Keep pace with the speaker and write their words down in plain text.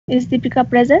Is Deepika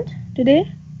present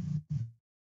today?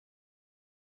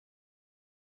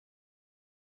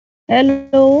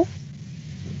 Hello.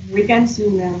 We can see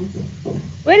them.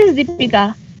 Where is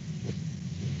Deepika?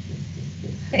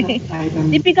 I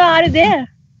don't. Deepika, are you there?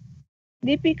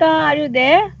 Deepika, are you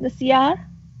there? The CR?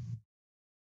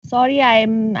 Sorry,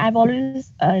 I've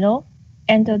always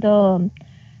entered the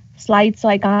slide, so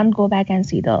I can't go back and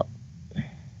see the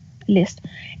list.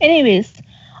 Anyways,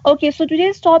 okay, so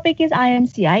today's topic is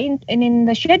IMCI. In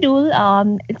the schedule,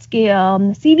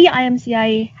 CV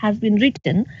IMCI has been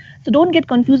written. So don't get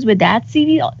confused with that.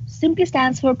 CV simply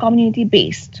stands for community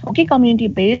based. Okay, community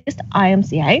based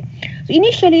IMCI. So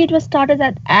initially it was started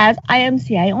as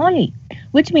IMCI only,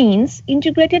 which means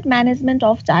integrated management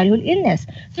of childhood illness.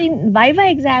 So in Viva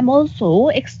exam also,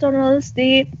 externals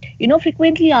they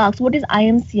frequently ask what is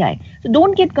IMCI. So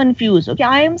don't get confused. Okay,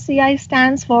 IMCI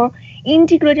stands for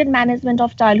integrated management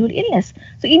of childhood illness.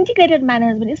 So integrated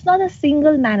management is not a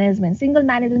single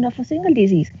management of a single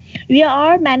disease. We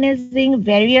are managing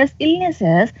various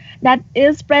illnesses that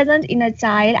is present in a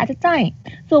child at a time.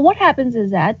 So what happens is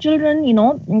that children,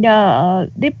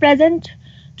 they present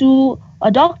to a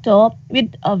doctor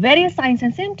with various signs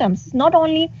and symptoms. Not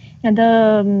only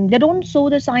they don't show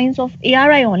the signs of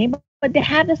ARI only, but they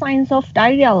have the signs of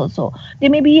diarrhea also. They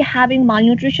may be having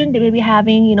malnutrition. They may be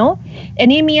having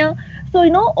anemia. So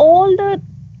all the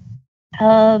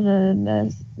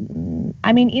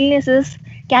illnesses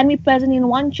can be present in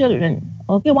one children.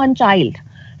 Okay, one child.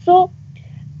 So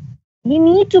we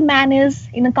need to manage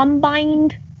in a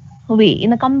combined way,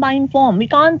 in a combined form. We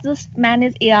can't just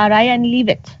manage ARI and leave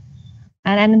it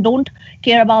and don't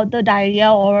care about the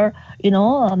diarrhea or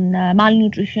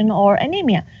malnutrition or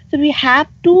anemia. So we have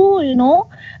to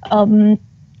um,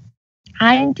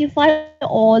 identify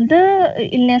all the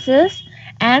illnesses,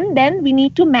 and then we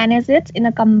need to manage it in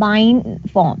a combined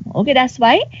form. Okay, that's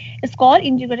why it's called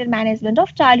integrated management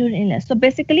of childhood illness. So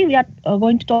basically we are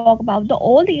going to talk about the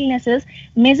all the illnesses,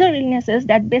 major illnesses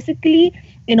that basically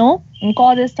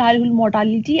causes childhood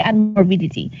mortality and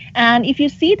morbidity. And if you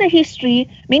see the history,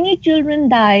 many children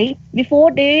die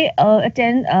before they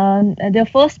attend their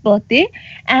first birthday,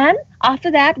 and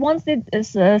after that, once they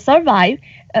survive,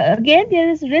 again there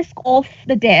is risk of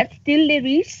the death till they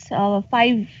reach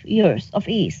 5 years of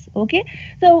age. Okay,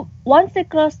 so once they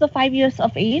cross the 5 years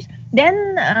of age,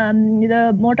 then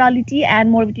the mortality and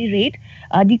morbidity rate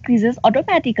decreases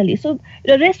automatically. So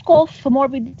the risk of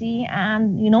morbidity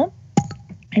and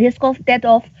risk of death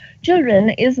of children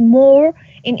is more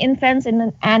in infants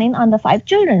and in under 5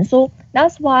 children. So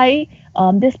that's why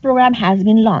this program has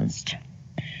been launched.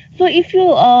 So if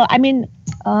you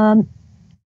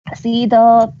see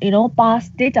the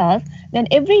past data, then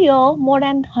every year more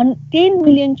than 10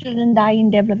 million children die in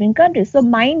developing countries. So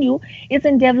mind you, it's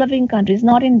in developing countries,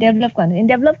 not in developed countries. In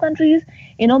developed countries,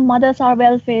 mothers are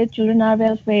well fed, children are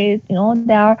well fed, they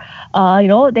are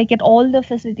they get all the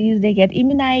facilities, they get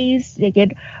immunized, they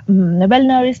get well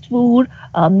nourished food,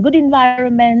 good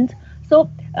environment. So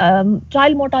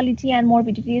child mortality and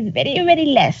morbidity is very very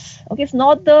less. Okay, it's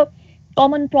not the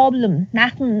common problem.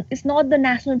 National, it's not the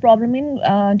national problem in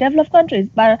developed countries.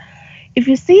 But if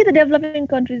you see the developing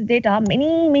countries data,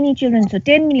 many children, so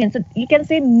 10 million, so you can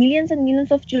say millions and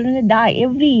millions of children die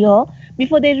every year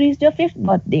before they reach their fifth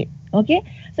birthday. Okay,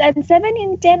 so and 7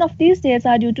 in 10 of these deaths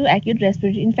are due to acute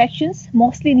respiratory infections,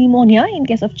 mostly pneumonia in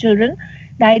case of children,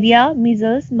 diarrhea,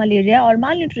 measles, malaria, or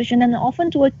malnutrition, and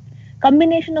often to a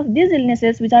combination of these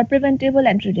illnesses which are preventable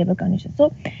and treatable conditions.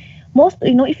 So most,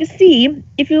 if you see,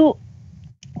 if you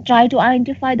try to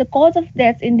identify the cause of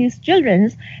death in these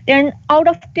children, then out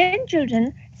of 10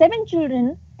 children, 7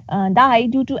 children die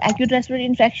due to acute respiratory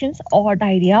infections or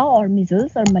diarrhea or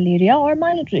measles or malaria or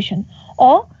malnutrition.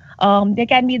 Or they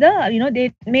can be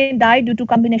they may die due to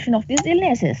combination of these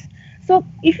illnesses. So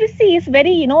if you see, it's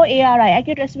very ARI,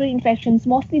 acute respiratory infections,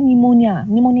 mostly pneumonia.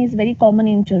 Pneumonia is very common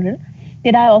in children.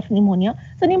 They die of pneumonia.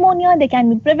 So pneumonia, they can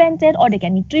be prevented or they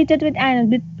can be treated with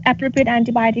appropriate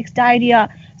antibiotics. Diarrhea,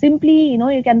 simply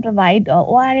you can provide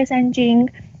ORS and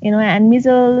zinc, and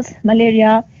measles,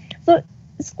 malaria. So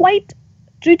it's quite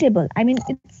treatable. I mean,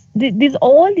 these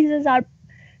all diseases are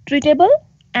treatable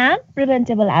and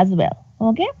preventable as well.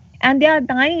 Okay, and they are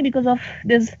dying because of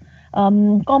these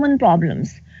common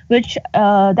problems, which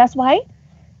that's why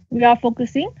we are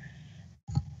focusing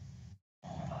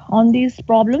on these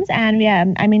problems, and we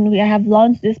have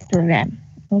launched this program.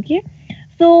 Okay,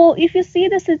 so if you see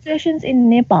the situations in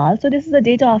Nepal, so this is the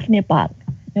data of Nepal.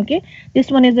 Okay,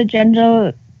 this one is the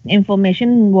general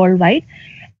information worldwide.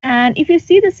 And if you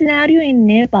see the scenario in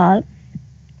Nepal,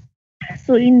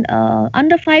 so in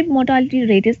under 5 mortality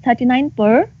rate is 39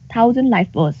 per 1,000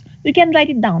 live births. You can write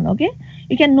it down, okay?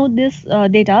 You can note this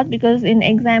data, because in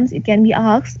exams it can be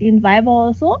asked, in Viva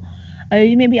also.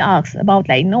 You may be asked about,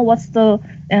 like, what's the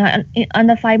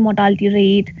under 5 mortality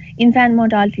rate, infant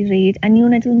mortality rate, and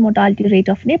neonatal mortality rate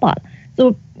of Nepal.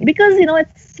 So because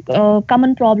it's a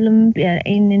common problem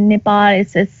in Nepal,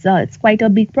 it's quite a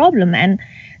big problem, and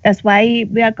that's why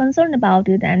we are concerned about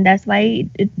it, and that's why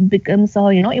it becomes a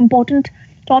important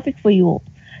topic for you.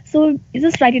 So you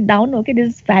just write it down, okay?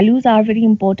 These values are very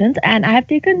important, and I have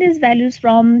taken these values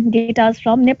from data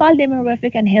from Nepal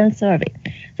Demographic and Health Survey.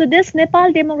 So this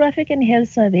Nepal Demographic and Health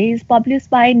Survey is published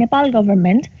by Nepal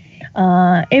government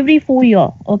every 4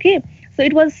 year, okay? So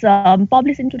it was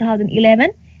published in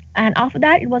 2011, and after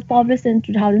that it was published in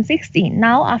 2016.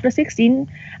 Now after 16,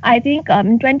 I think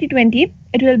in 2020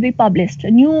 it will be published.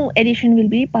 A new edition will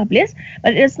be published,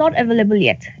 but it's not available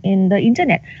yet in the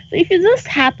internet. So if you just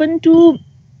happen to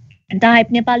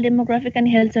type Nepal Demographic and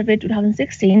Health Survey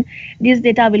 2016, this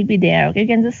data will be there, okay? You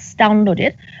can just download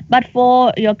it, but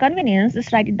for your convenience,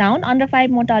 just write it down. Under 5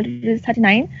 mortality is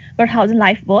 39 per thousand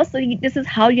life births. So this is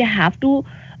how you have to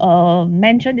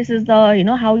mention. This is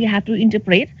the how you have to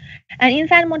interpret. And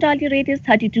infant mortality rate is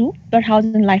 32 per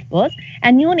thousand life births.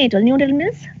 And neonatal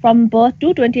means from birth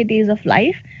to 28 days of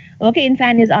life, okay?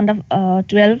 Infant is under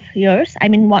 12 years, I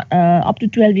mean up to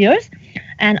 12 years.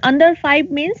 And under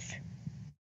 5 means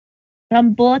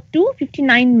from birth to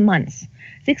 59 months.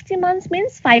 60 months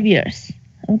means 5 years.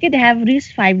 Okay, they have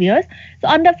reached 5 years. So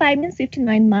under 5 means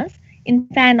 59 months,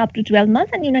 infant up to 12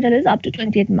 months, and neonatal is up to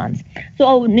 28 months. So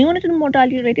our neonatal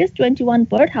mortality rate is 21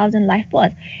 per thousand life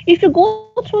births. If you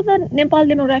go through the Nepal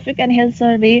Demographic and Health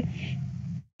Survey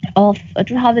of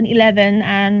 2011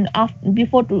 and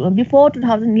before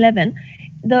 2011,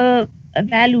 the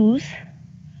values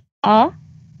are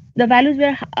the values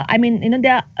were I mean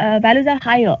their values are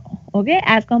higher, okay,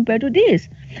 as compared to this,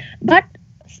 but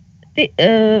st-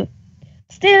 uh,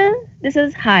 still this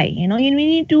is high. We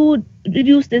need to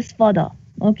reduce this further,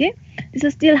 okay? This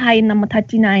is still high, number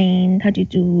 39,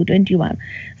 32, 21.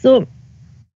 So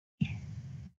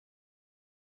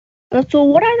so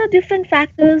what are the different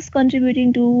factors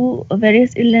contributing to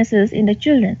various illnesses in the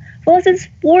children? First is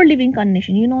poor living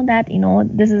condition. You know that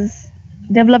this is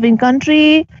developing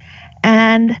country,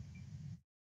 and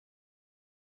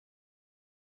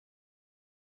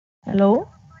hello,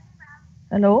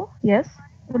 hello, yes,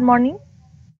 good morning.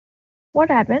 What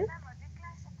happened?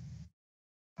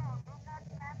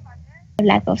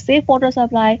 Lack of safe water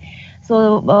supply.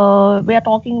 So we are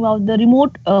talking about the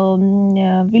remote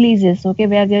villages, okay,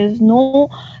 where there is no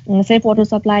safe water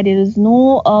supply, there is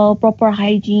no proper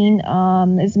hygiene.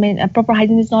 Proper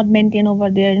hygiene is not maintained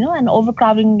over there, and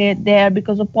overcrowding there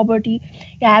because of poverty.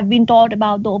 You have been taught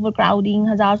about the overcrowding,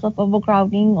 hazards of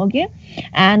overcrowding, okay,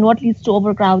 and what leads to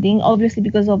overcrowding, obviously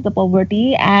because of the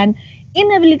poverty and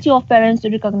inability of parents to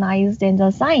recognize danger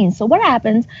signs. So what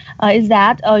happens is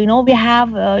that we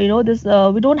have this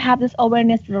we don't have this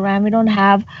awareness program, we don't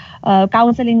have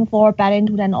counseling for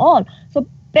parenthood and all. So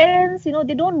parents, they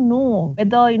don't know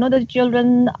whether the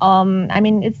children,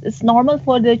 it's normal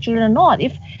for the children or not.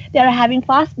 If they are having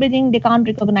fast breathing, they can't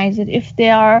recognize it. If they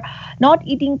are not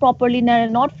eating properly, they're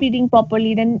not feeding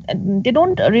properly, then they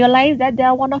don't realize that they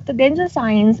are one of the danger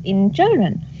signs in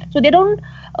children. So they don't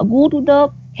go to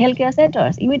the healthcare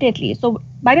centers immediately. So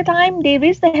by the time they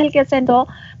reach the healthcare center,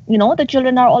 the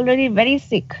children are already very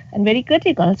sick and very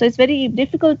critical. So it's very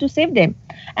difficult to save them.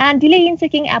 And delay in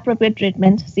seeking appropriate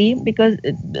treatment, see, because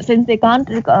since they can't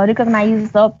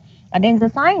recognize the danger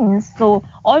signs, so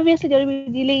obviously there will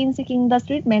be delay in seeking the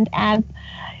treatment. And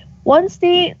once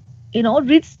they,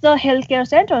 reach the healthcare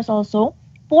centers also,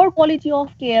 poor quality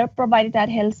of care provided at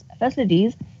health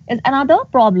facilities is another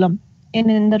problem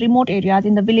in the remote areas,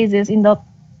 in the villages, in the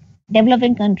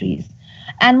developing countries,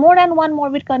 and more than one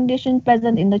morbid condition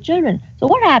present in the children. So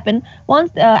what happened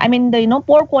once the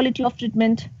poor quality of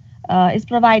treatment is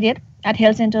provided at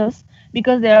health centers,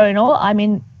 because there are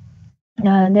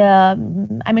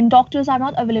doctors are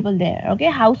not available there, okay?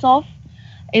 House of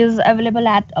is available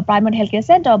at a primary healthcare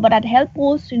center, but at health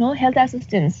post, health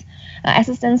assistants,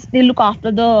 they look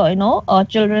after the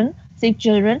children, sick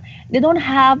children. They don't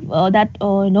have that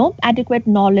adequate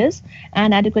knowledge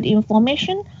and adequate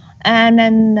information. And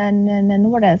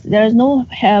what else? There is no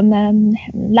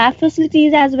lab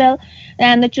facilities as well,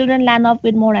 and the children land up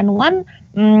with more than one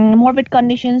morbid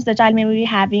conditions. The child may be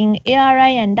having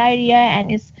ARI and diarrhea,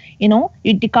 and it's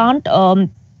they can't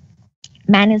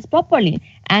manage properly,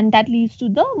 and that leads to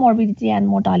the morbidity and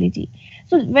mortality.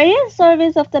 So various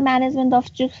surveys of the management of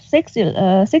sick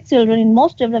children in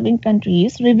most developing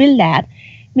countries reveal that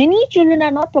many children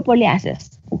are not properly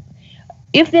assessed.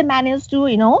 if they manage to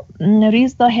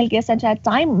reach the healthcare center at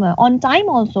time on time,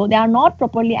 also they are not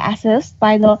properly assessed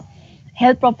by the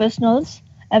health professionals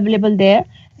available there.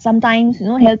 Sometimes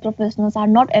health professionals are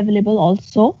not available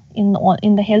also in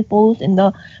the health post in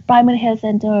the primary health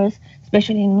centers,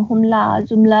 especially in Humla,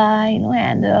 Jumla,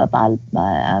 and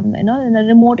in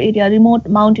the remote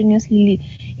mountainous hilly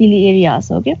areas.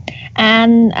 Okay,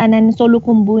 and then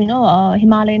Solukhumbu,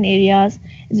 Himalayan areas.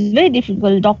 It's very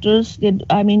difficult. Doctors, good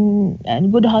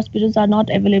hospitals are not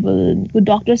available. Good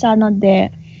doctors are not there.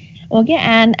 Okay,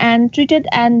 and treated,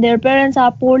 and their parents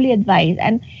are poorly advised.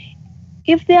 And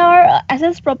if they are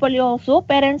assessed properly, also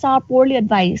parents are poorly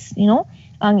advised.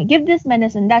 Give this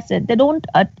medicine. That's it. They don't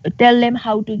tell them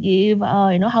how to give,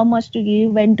 how much to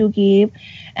give, when to give,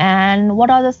 and what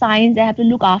are the signs they have to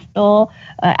look after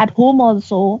at home.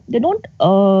 Also, they don't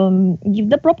give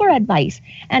the proper advice.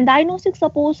 And diagnostic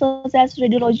support such as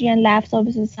radiology and lab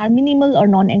services are minimal or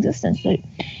non-existent. So,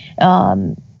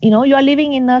 you are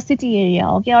living in a city area,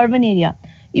 okay, urban area.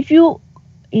 If you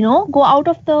go out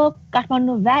of the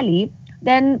Kathmandu Valley,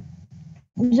 then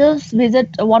just visit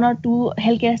one or two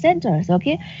healthcare centers.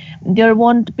 Okay, there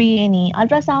won't be any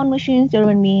ultrasound machines. There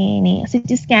won't be any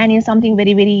CT scan. Is something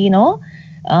very very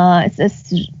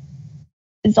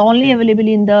it's only available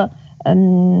in the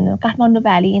Kathmandu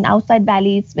Valley. In outside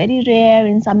valley, it's very rare.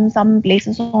 In some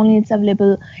places only it's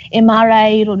available.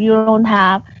 MRI you don't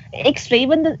have. X-ray,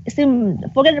 even the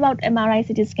forget about MRI,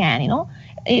 CT scan.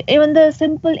 Even the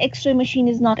simple X-ray machine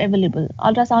is not available.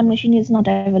 Ultrasound machine is not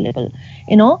available.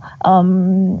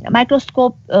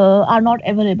 Microscope are not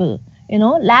available.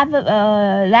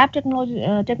 Lab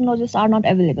technologists are not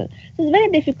available. So it's very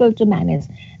difficult to manage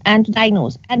and to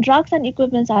diagnose. And drugs and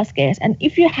equipments are scarce. And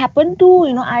if you happen to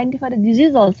identify the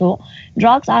disease also,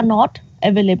 drugs are not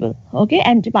available. Okay,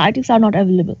 antibiotics are not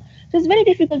available. So it's very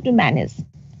difficult to manage,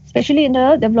 especially in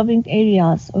the developing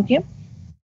areas. Okay,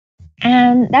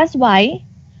 and that's why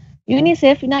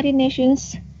UNICEF, United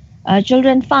Nations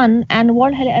Children Fund, and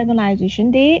World Health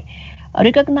Organization, they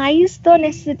recognize the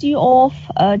necessity of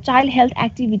child health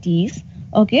activities,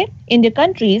 okay, in their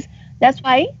countries. That's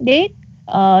why they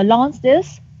launched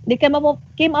this. They came up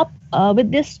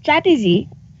with this strategy,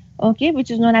 okay,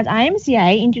 which is known as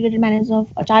IMCI, Integrated Management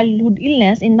of Childhood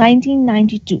Illness, in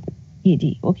 1992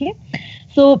 AD. Okay,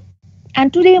 so,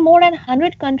 and today more than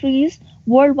 100 countries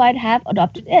worldwide have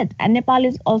adopted it, and Nepal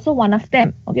is also one of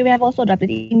them. Okay, we have also adopted.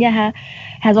 India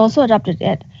has also adopted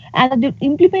it, and the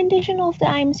implementation of the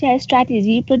IMCI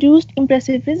strategy produced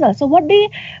impressive results. So what they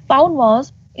found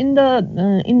was, in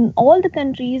all the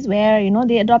countries where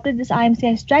they adopted this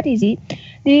IMCI strategy,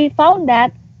 they found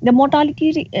that the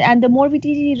mortality and the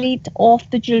morbidity rate of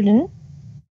the children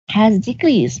has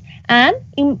decreased, and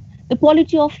the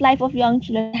quality of life of young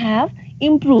children have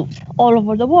improved all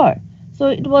over the world. So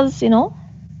it was, it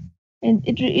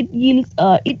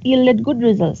yielded good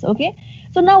results. Okay,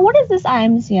 so now what is this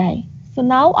IMCI? So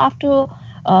now, after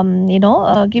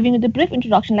giving you the brief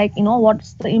introduction, like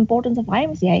what's the importance of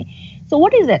IMCI. So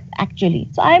what is it actually?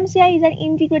 So IMCI is an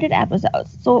integrated approach.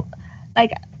 So,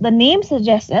 like the name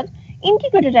suggests it,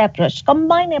 integrated approach,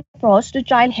 combined approach to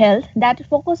child health that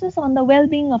focuses on the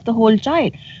well-being of the whole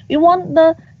child. We want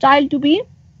the child to be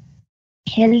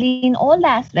healthy in all the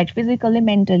aspects, physically,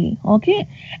 mentally. Okay,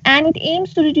 and it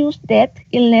aims to reduce death,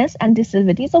 illness, and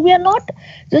disability. So we are not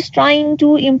just trying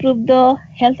to improve the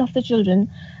health of the children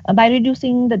by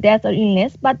reducing the death or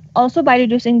illness, but also by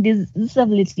reducing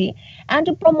disability, and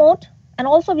to promote, and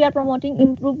also we are promoting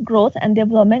improved growth and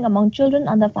development among children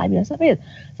under 5 years of age.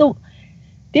 So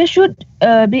they should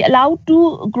be allowed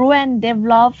to grow and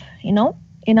develop, in a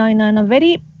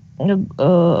very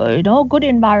good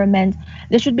environment.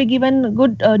 They should be given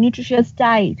good nutritious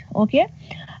diet. Okay,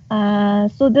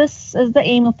 so this is the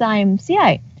aim of the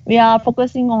IMCI. We are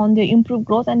focusing on the improved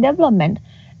growth and development,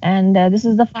 and this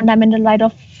is the fundamental right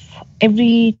of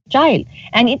every child,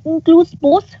 and it includes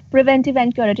both preventive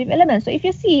and curative elements. So if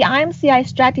you see IMCI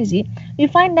strategy, we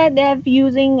find that they have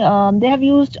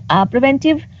used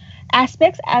preventive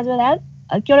aspects as well as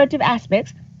curative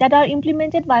aspects that are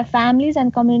implemented by families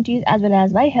and communities as well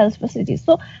as by health facilities.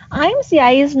 So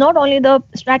IMCI is not only the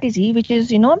strategy which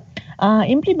is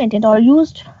implemented or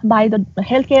used by the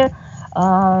healthcare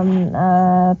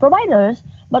providers,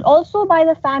 but also by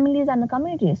the families and the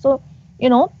communities. So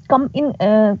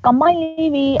combinedly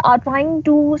we are trying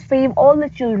to save all the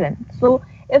children. So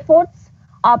efforts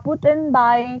are put in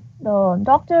by the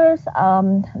doctors,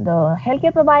 the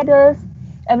healthcare providers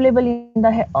available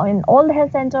in all the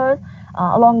health centers,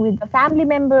 along with the family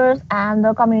members and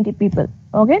the community people.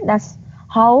 Okay, that's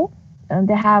how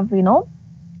they have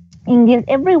engaged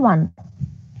everyone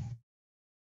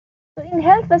So in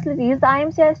health facilities, the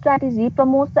IMCI strategy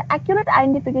promotes the accurate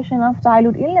identification of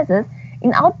childhood illnesses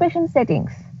in outpatient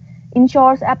settings,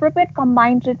 ensures appropriate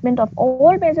combined treatment of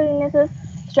all major illnesses,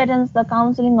 strengthens the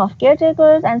counseling of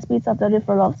caretakers, and speeds up the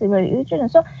referral of severely ill children.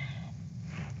 So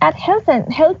at health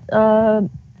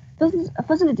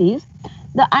facilities,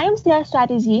 the IMCI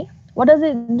strategy, what does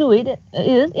it do?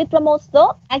 It promotes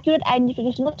the accurate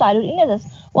identification of childhood illnesses.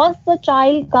 Once the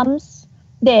child comes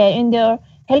there in their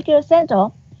healthcare center,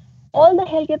 all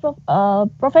the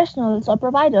professionals or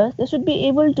providers, they should be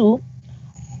able to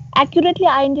accurately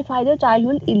identify the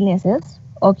childhood illnesses,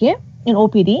 okay, in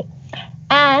OPD,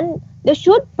 and they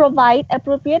should provide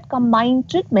appropriate combined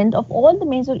treatment of all the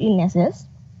major illnesses,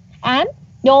 and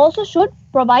they also should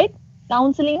provide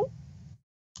counseling.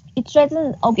 It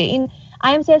strengthens, okay, in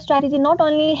IMCI strategy not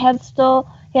only helps the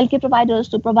healthcare providers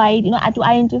to provide, to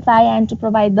identify and to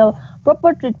provide the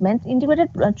proper treatment, integrated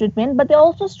treatment, but they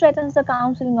also strengthens the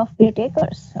counseling of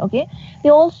caretakers, okay. They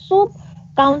also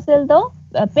counsel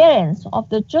the parents of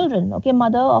the children, okay,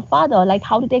 mother or father, like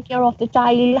how to take care of the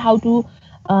child, how to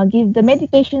give the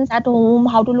medications at home,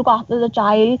 how to look after the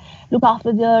child, look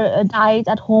after their diet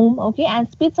at home, okay, and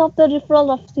speeds up the referral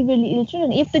of severely ill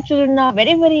children. If the children are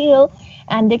very, very ill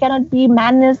and they cannot be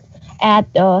managed at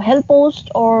health post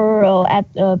or at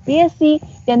PSC,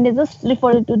 then they just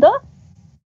refer it to the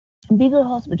bigger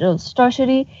hospitals,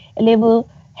 tertiary level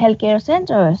healthcare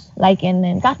centers, like in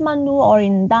Kathmandu or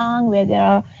in Dang, where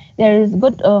there is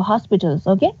good hospitals,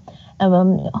 okay,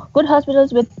 good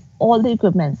hospitals with all the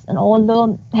equipments and all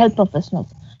the health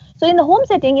professionals. So in the home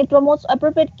setting, it promotes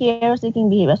appropriate care-seeking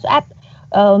behavior. So at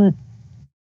um,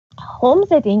 home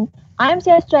setting,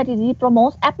 IMCI strategy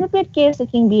promotes appropriate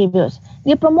care-seeking behaviors.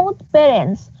 They promote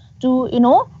parents to,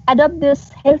 adopt this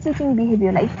health-seeking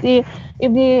behavior. Like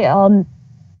if they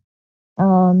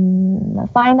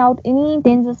find out any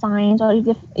danger signs, or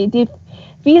if they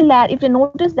feel that, if they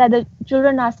notice that the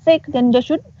children are sick, then they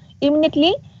should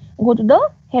immediately go to the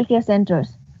healthcare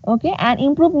centers, okay, and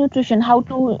improve nutrition, how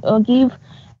to give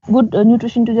good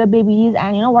nutrition to their babies,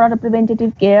 and what are the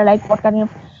preventative care, like what kind of,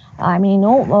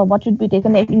 what should be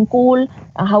taken in cold,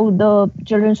 how the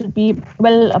children should be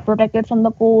well protected from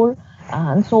the cold,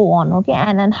 and so on, okay,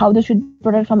 and how they should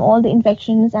protect from all the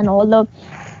infections and all the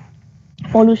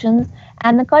pollutions,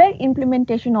 and the correct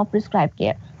implementation of prescribed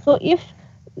care. So if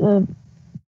uh,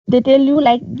 they tell you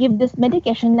like give this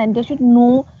medication, then they should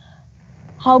know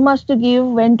how much to give,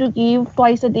 when to give,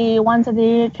 twice a day, once a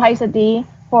day, twice a day,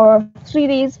 for 3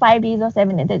 days, 5 days, or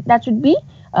 7 days. That should be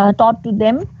taught to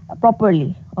them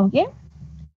properly. Okay,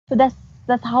 so that's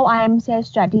how IMCI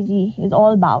strategy is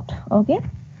all about. Okay,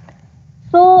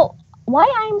 so why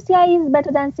IMCI is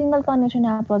better than single coordination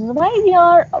approaches? Why we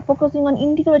are focusing on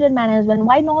integrated management?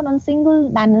 Why not on single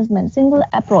management, single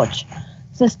approach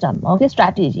system? Okay,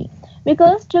 strategy.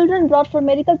 Because children brought for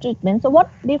medical treatment. So what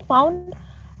they found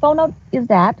out is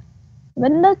that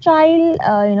when the child,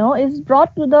 is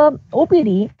brought to the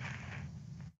OPD,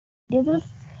 they just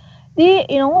they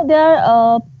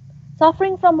are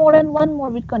suffering from more than one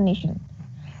morbid condition.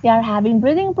 They are having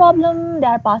breathing problem. They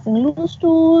are passing loose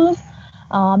stools.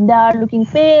 They are looking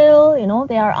pale.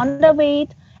 They are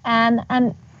underweight, and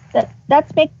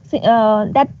that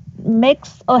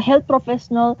makes a health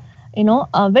professional,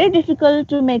 very difficult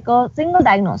to make a single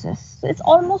diagnosis. So it's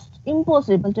almost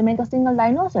impossible to make a single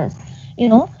diagnosis. You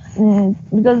know,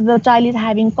 because the child is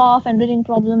having cough and breathing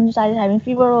problems. The child is having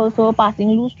fever also, passing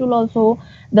loose stool also.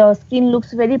 The skin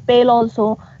looks very pale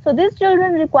also. So these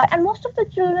children require, and most of the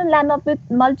children land up with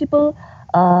multiple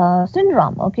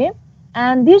syndrome. Okay,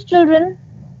 and these children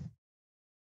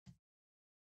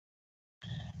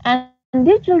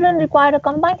require a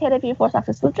combined therapy for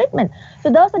successful treatment. So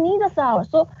there was a need of the hour.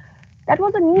 So that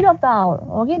was the need of the hour.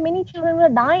 Okay, many children were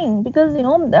dying because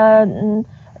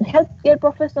healthcare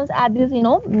professionals at these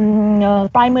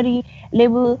primary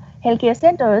level healthcare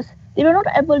centers, they were not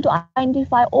able to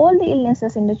identify all the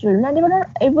illnesses in the children, and they were not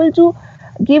able to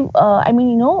give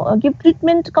give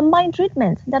treatment, combined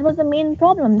treatment. That was the main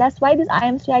problem. That's why this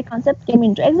IMCI concept came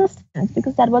into existence,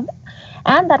 because that was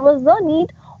the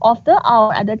need of the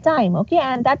hour at the time. Okay,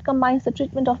 and that combines the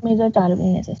treatment of major childhood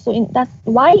illnesses. So that's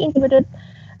why integrated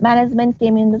management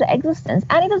came into the existence,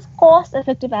 and it is cost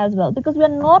effective as well, because we are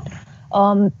not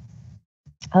um,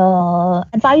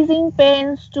 advising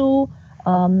parents to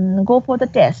go for the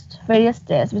various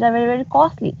tests, which are very, very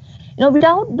costly.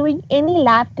 Without doing any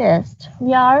lab test,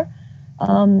 we are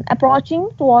approaching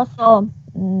towards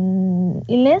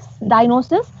illness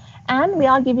diagnosis, and we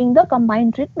are giving the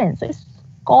combined treatment. So it's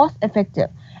cost effective,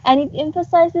 and it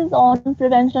emphasizes on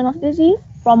prevention of disease,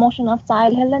 promotion of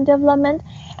child health and development,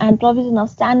 and provision of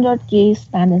standard case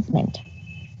management.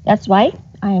 That's why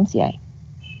IMCI.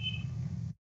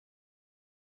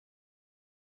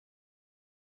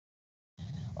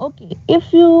 Okay,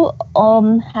 if you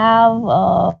have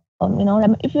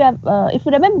if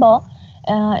you remember,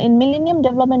 in Millennium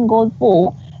Development Goal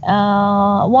 4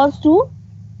 was to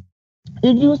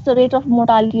reduce the rate of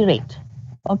mortality rate,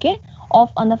 okay,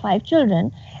 of under 5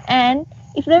 children. And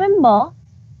if you remember,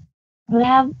 we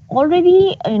have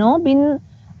already been,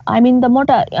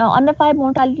 the under 5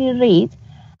 mortality rate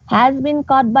has been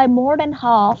cut by more than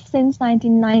half since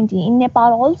 1990 in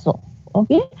Nepal also.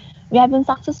 Okay, we have been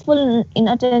successful in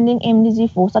attending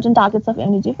MDG4, certain targets of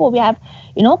MDG4. We have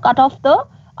cut off the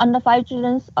under 5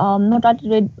 children's mortality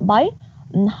rate by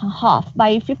half,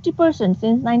 by 50% since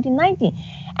 1990.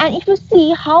 And if you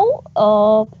see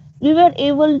how we were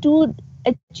able to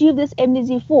achieve this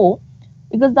MDG4,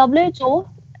 because WHO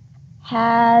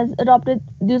has adopted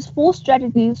these 4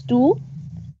 strategies to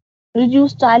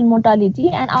reduce child mortality,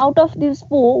 and out of these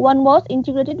 4, one was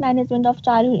integrated management of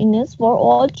childhood illness for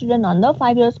all children under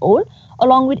 5 years old,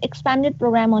 along with expanded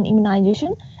program on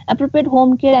immunization, appropriate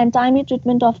home care, and timely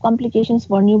treatment of complications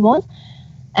for newborns.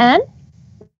 And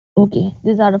okay,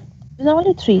 these are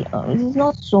only 3. This is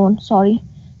not shown. Sorry,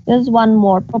 there's one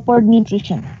more: proper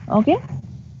nutrition. Okay.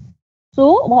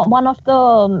 So one of the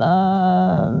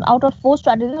out of 4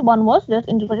 strategies, one was just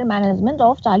integrated management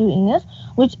of childhood illness,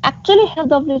 which actually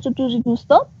helped WHO to reduce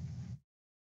the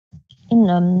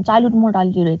childhood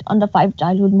mortality rate, under 5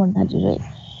 childhood mortality rate.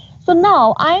 So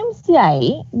now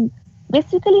IMCI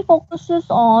basically focuses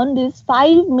on these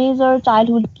 5 major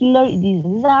childhood killer diseases.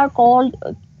 These are called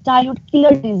childhood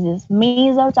killer diseases,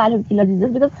 major childhood killer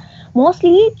diseases, because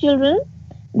mostly children,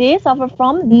 they suffer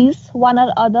from these one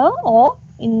or other, or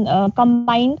in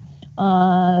combined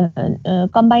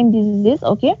diseases.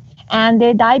 Okay, and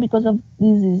they die because of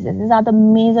these diseases. These are the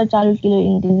major childhood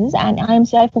killer diseases, and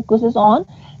IMCI focuses on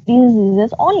these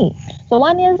diseases only. So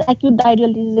one is acute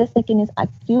diarrheal diseases, second is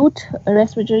acute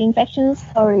respiratory infections,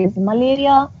 third is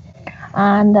malaria,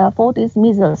 and fourth is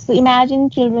measles. So imagine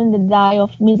children that die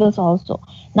of measles also.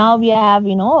 Now we have,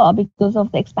 because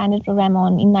of the expanded program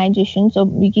on immunization, so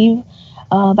we give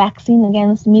vaccine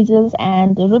against measles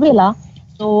and rubella.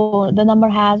 So the number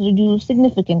has reduced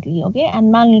significantly. Okay,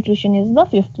 and malnutrition is the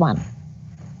fifth one.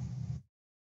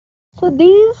 So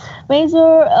these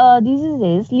major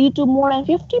diseases lead to more than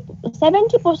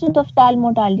 70% of child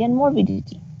mortality and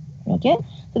morbidity. Okay,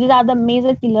 so these are the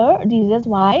major killer diseases.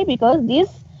 Why? Because these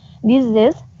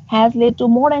diseases has led to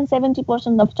more than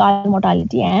 70% of child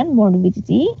mortality and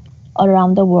morbidity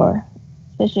around the world,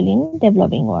 especially in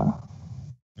developing world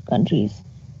countries.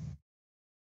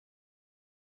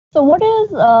 So what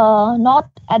is not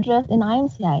addressed in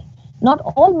IMCI? Not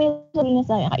all major illnesses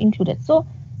are included. So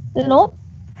you know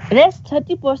rest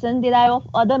 30%, they die of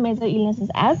other major illnesses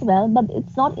as well, but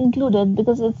it's not included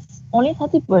because it's only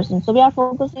 30%. So we are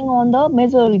focusing on the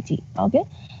majority. Okay,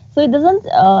 so it doesn't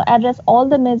address all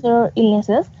the major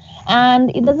illnesses,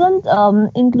 and it doesn't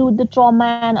include the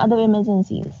trauma and other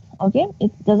emergencies. Okay,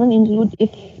 it doesn't include if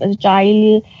a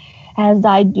child has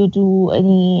died due to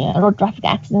any road traffic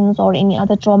accidents or any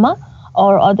other trauma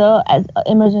or other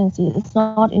emergencies. It's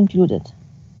not included.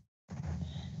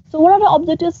 So what are the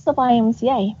objectives of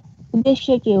IMCI?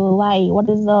 Why? What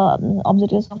is the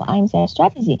objectives of IMCI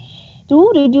strategy? To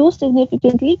reduce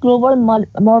significantly global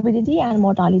morbidity and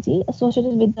mortality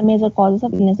associated with the major causes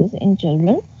of illnesses in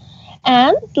children,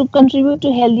 and to contribute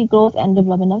to healthy growth and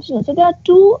development of children. So there are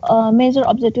 2 major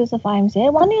objectives of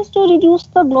IMCI. One is to reduce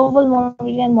the global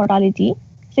morbidity and mortality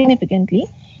significantly,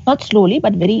 not slowly,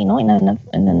 but very,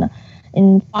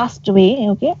 in fast way.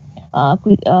 Okay,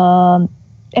 quick,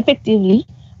 effectively.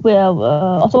 We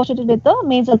are associated with the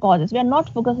major causes. We are not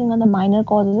focusing on the minor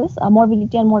causes,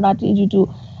 morbidity and mortality due to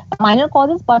minor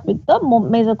causes, but with the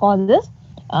major causes.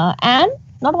 And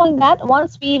not only that,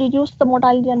 once we reduce the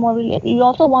mortality and morbidity, we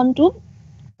also want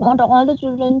all the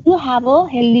children to have a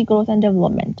healthy growth and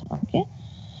development. Okay.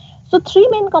 So 3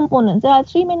 main components. There are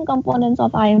 3 main components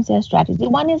of IMCI strategy.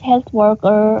 One is health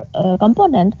worker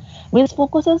component, which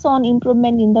focuses on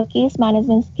improvement in the case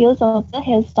management skills of the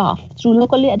health staff through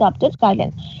locally adopted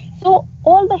guidelines. So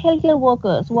all the healthcare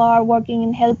workers who are working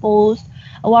in health posts,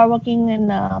 who are working in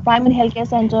primary healthcare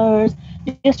centers,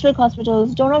 district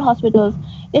hospitals, general hospitals,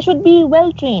 they should be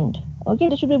well trained. Okay,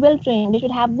 they should be well trained. They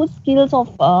should have good skills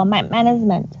of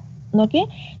management. Okay,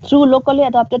 through locally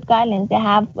adopted guidelines, they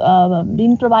have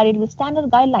been provided with standard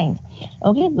guidelines.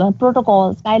 Okay,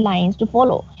 protocols, guidelines to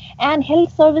follow, and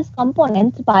health service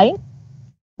components by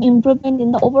improvement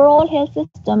in the overall health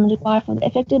system required for the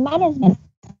effective management,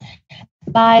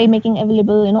 by making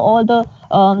available all the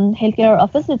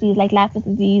healthcare facilities like lab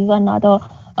facilities and other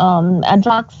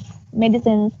drugs,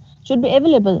 medicines should be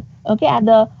available. Okay, at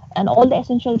the and all the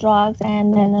essential drugs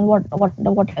and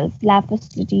what else? Lab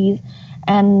facilities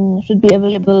and should be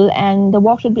available, and the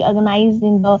work should be organized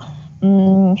in the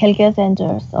healthcare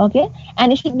centers. Okay,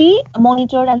 and it should be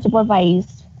monitored and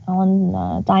supervised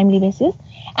on timely basis.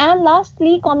 And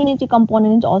lastly, community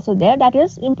component is also there, that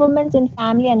is improvements in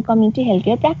family and community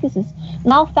healthcare practices.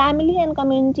 Now family and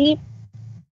community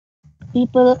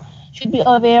people should be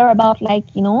aware about, like,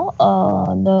 the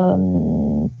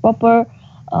proper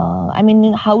I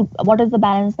mean, how, what is the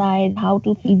balance diet, how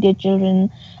to feed their children,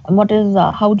 what is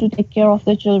how to take care of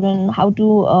the children, how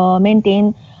to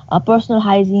maintain personal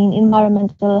hygiene,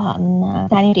 environmental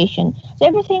sanitation. So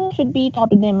everything should be taught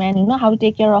to them, and how to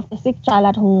take care of the sick child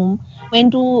at home,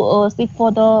 when to seek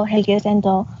for the healthcare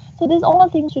center. So these all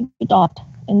things should be taught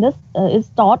in this is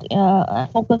taught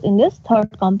focus in this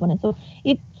third component. So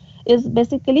it is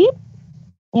basically,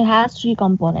 it has three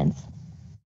components.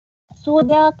 So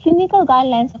there are clinical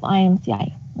guidelines of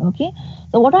IMCI. Okay,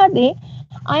 so what are they?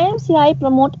 IMCI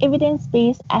promote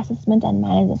evidence-based assessment and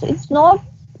management. So it's not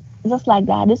just like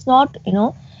that. It's not,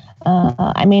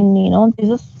 I mean, they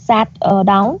just sat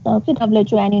down. Okay,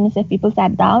 WHO and UNICEF people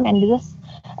sat down and they just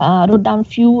wrote down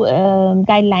few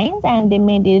guidelines and they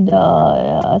made it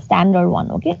a standard one.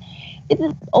 Okay, it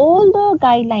is all the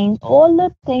guidelines, all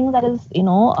the things that is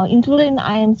included in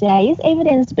IMCI is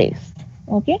evidence based.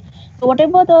 Okay, so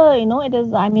whatever the it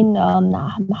is, I mean,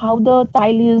 how the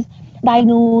child is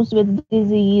diagnosed with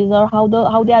disease, or how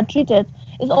they are treated,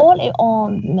 is all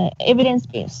evidence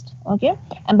based. Okay,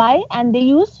 and they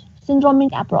use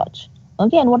syndromic approach.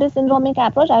 Okay, and what is syndromic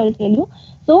approach, I will tell you.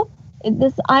 So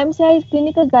this IMCI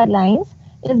clinical guidelines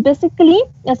is basically,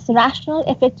 it's rational,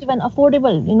 effective, and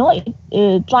affordable.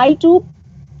 It try to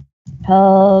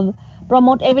uh,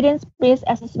 promote evidence-based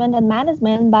assessment and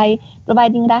management by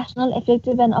providing rational,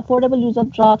 effective, and affordable use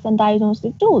of drugs and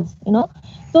diagnostic tools.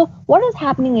 So what is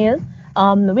happening is,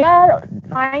 we are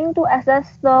trying to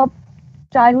assess the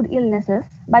childhood illnesses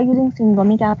by using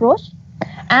syndromic approach,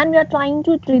 and we are trying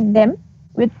to treat them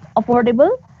with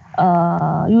affordable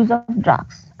use of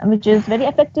drugs, which is very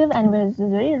effective and which is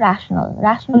very rational.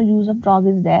 Rational use of drug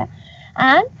is there,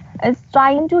 and it's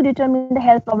trying to determine the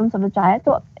health problems of the child.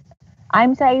 So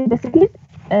IMSI is basically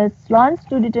learns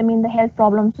to determine the health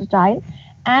problems of the child,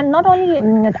 and not only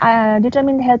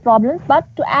determine the health problems,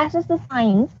 but to assess the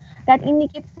signs that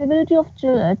indicate severity of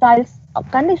child's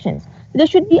conditions. They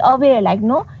should be aware, like,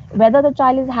 whether the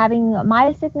child is having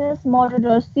mild sickness, moderate,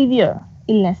 or severe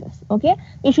illnesses. Okay,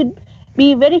 they should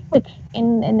be very quick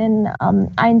in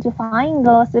identifying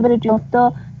the severity of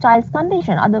the child's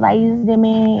condition. Otherwise, they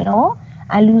may,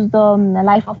 lose the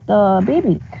life of the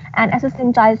baby. And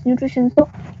assessing child's nutrition. So,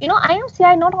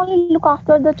 IMCI not only look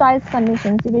after the child's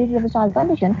condition, severity of the child's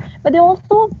condition, but they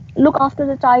also look after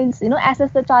the child's,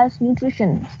 assess the child's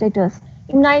nutrition status,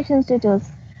 immunization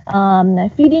status,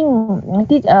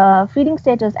 feeding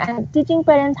status, and teaching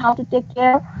parents how to take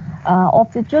care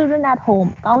of the children at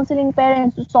home, counseling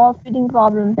parents to solve feeding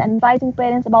problems, and advising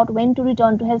parents about when to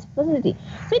return to health facility.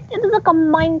 So it is a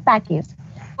combined package.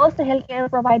 First, the healthcare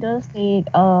providers, they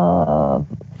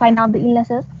find out the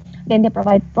illnesses, then they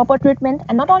provide proper treatment,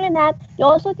 and not only that, they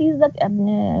also teach the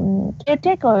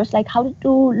caretakers, like how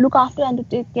to look after and to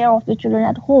take care of the children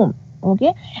at home.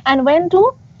 Okay, and when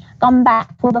to come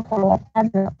back for the follow-up as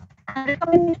well. And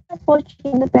recommendations for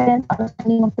changing the parents'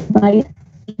 understanding of the device,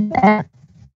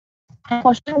 and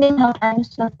for showing them how to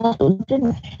administer the first dose of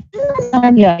treatment. This is not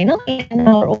done here, in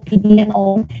our OPD and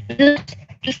all. We just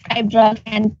prescribe drugs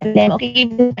and tell them, okay,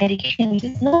 give this medication, which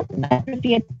is not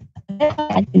appropriate.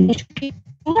 Actually, they should be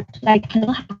taught, like, how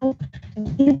to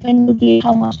give, when to give,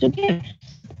 how much to give.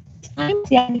 Sometimes,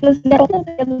 yeah, because there are also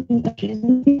developing countries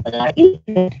and people are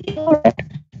illiterate, ignorant.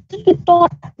 Should be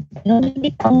taught, should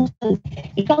be counseled.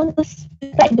 You can't just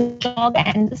prescribe the drug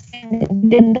and just send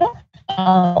them the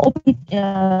OPD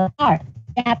card.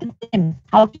 You have to tell them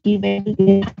how to give, where to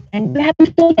give, and you have to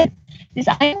show them. This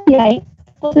IMCI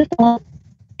focuses on,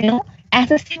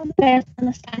 assessing the parents'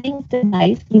 understanding of the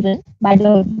advice given by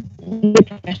the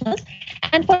professionals,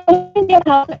 and for showing them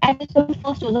how to administer the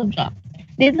first dose of drug.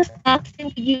 They just ask them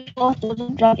to give first dose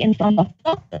of drug in front of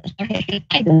doctors or health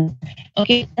advisors.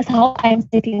 Okay, that's how I am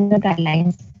stating the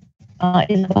guidelines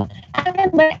is about. And then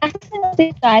by assessing a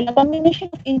sick child, a combination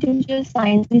of individual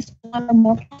signs leads to one or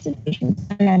more classifications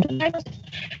and random diagnosis.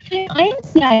 So in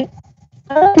IMCI,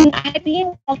 another thing I have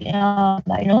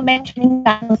been mentioning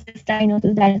diagnosis,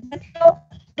 but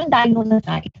don't diagnose a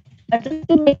child. But just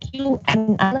to make you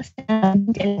understand,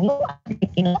 I'm telling you,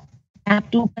 like,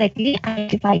 have to correctly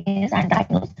identify illness and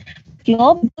diagnose. Here,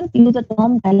 we don't use the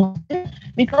term diagnosis.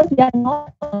 because we are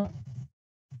not,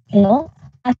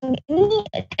 asking any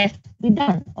test to be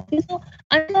done. Okay, so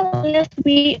until unless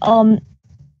we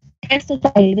test a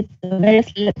child with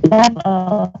various lab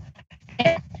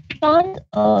tests, we can't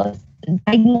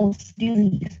diagnose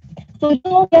disease. So we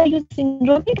are using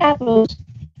syndromic approach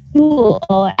to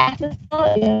assess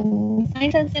the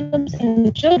signs and symptoms in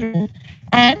the children,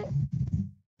 and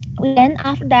then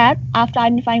after that, after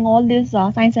identifying all these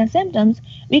signs and symptoms,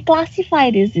 we classify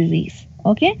this disease.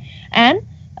 Okay, and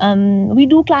we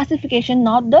do classification,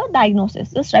 not the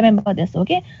diagnosis. Just remember this.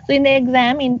 Okay, so in the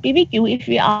exam in PVQ, if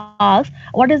we ask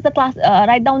what is the class,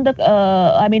 write down the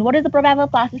what is the probable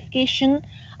classification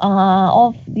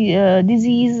of the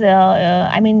disease.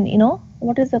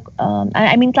 What is the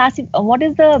what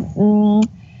is the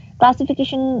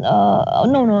classification?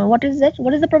 No, what is it?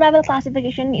 What is the probable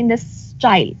classification in this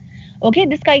child? Okay,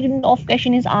 this kind of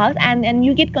question is asked, and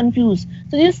you get confused.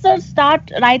 So you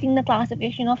start writing the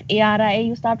classification of ARI.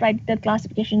 You start writing the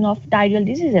classification of diarrheal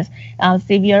diseases,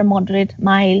 severe, moderate,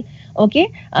 mild.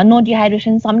 Okay, no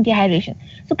dehydration, some dehydration.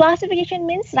 So classification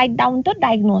means write down the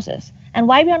diagnosis. And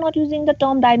why we are not using the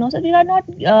term diagnosis? We are not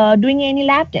doing any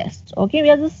lab tests. Okay,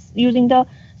 we are just using the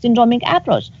syndromic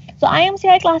approach. So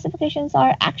IMCI classifications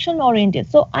are action oriented.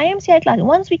 So IMCI class,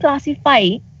 once we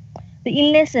classify the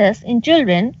illnesses in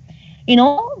children,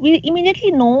 we immediately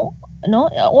know,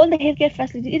 all the healthcare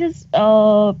facilities. It is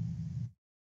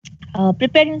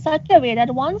prepared in such a way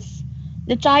that once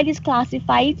the child is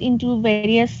classified into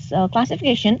various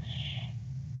classification,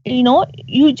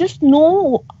 you just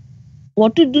know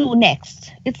what to do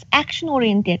next. It's action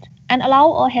oriented and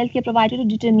allow a healthcare provider to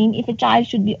determine if a child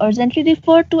should be urgently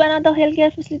referred to another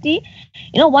healthcare facility.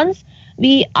 Once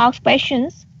we ask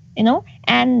questions,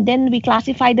 and then we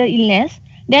classify the illness,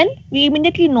 then we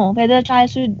immediately know whether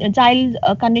child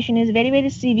condition is very very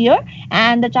severe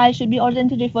and the child should be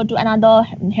urgently referred to another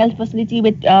health facility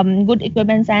with good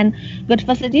equipments and good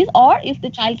facilities, or if the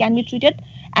child can be treated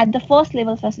at the first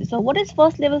level facility. So what is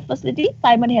first level facility?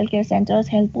 Primary healthcare centers,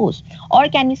 health posts, or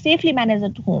can be safely managed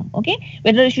at home. Okay,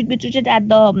 whether it should be treated at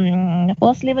the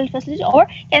first level facility, or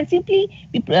can simply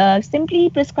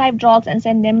prescribe drugs and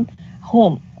send them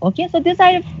home. Okay, so these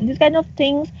kind of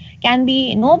things can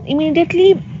be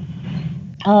immediately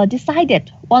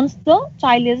decided once the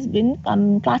child has been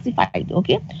classified.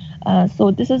 Okay,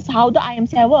 so this is how the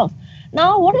IMCI works.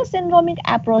 Now, what is syndromic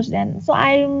approach then? So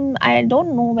I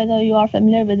don't know whether you are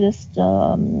familiar with this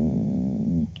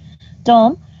term.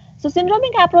 So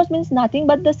syndromic approach means nothing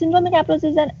but the syndromic approach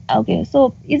is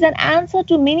an answer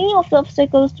to many of the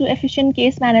obstacles to efficient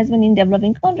case management in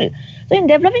developing countries. So in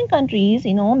developing countries,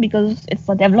 because it's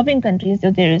for developing countries,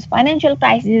 so there is financial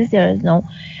crisis, there is no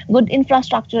good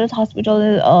infrastructures, hospital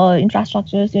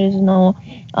infrastructures, there is no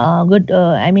good.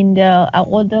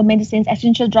 All the medicines,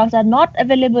 essential drugs are not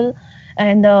available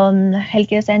in the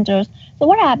healthcare centers. So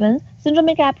what happens?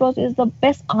 Syndromic approach is the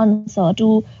best answer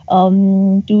to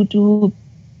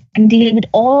deal with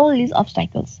all these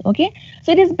obstacles. Okay,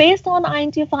 so it is based on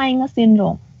identifying a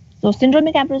syndrome. So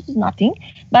syndromic approach is nothing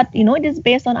but it is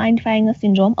based on identifying a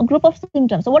syndrome, a group of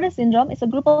symptoms. So what is syndrome? It's a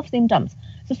group of symptoms.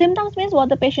 So symptoms means what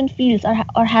the patient feels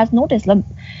or has noticed.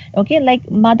 Okay,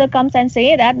 like mother comes and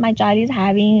say that my child is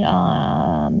having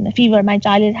fever, my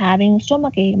child is having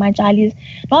stomach ache, my child is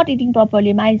not eating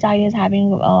properly, my child is having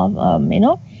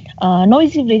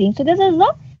noisy breathing. So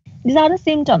these are the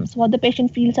symptoms what the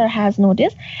patient feels or has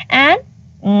noticed. And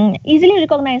easily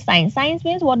recognized signs. Signs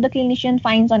means what the clinician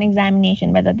finds on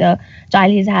examination, whether the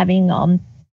child is having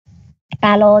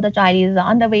pallor, the child is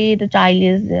underweight, the child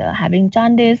is having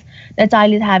jaundice, the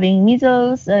child is having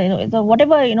measles, so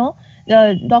whatever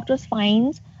the doctors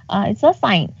finds, it's a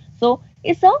sign. So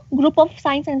it's a group of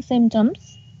signs and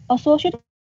symptoms associated with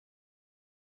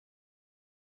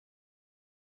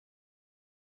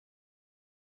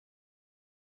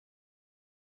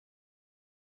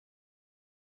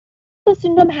the syndrome. So once the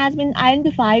syndrome has been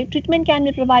identified, treatment can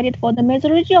be provided for the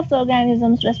majority of the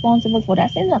organisms responsible for that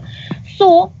syndrome.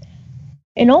 So,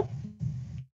 you know,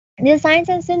 the signs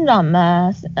and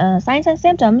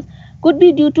symptoms could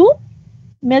be due to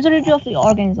majority of the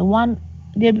organism.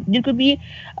 There could be,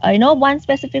 one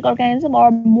specific organism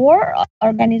or more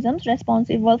organisms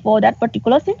responsible for that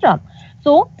particular syndrome.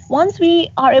 So once we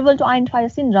are able to identify a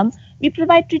syndrome, we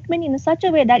provide treatment in such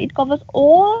a way that it covers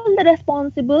all the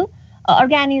responsible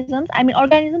organisms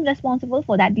responsible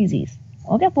for that disease.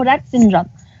 Okay, for that syndrome.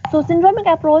 So syndromic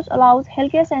approach allows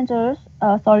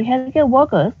healthcare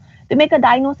workers to make a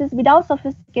diagnosis without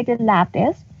sophisticated lab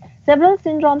tests. Several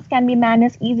syndromes can be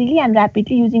managed easily and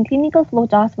rapidly using clinical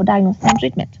flowcharts for diagnosis and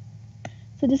treatment.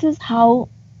 So this is how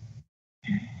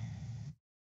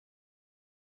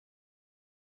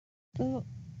So,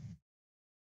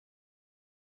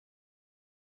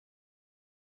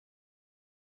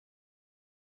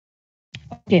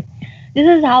 okay, this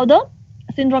is how the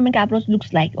syndromic approach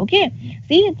looks like. Okay,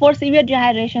 see, for severe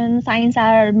dehydration, signs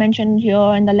are mentioned here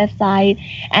on the left side,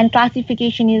 and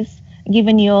classification is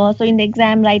given here. So in the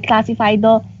exam, right, classify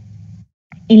the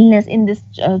illness in this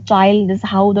child. This is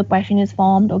how the question is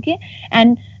formed. Okay,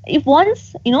 and if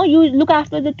once you look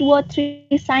after the two or three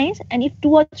signs, and if two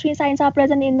or three signs are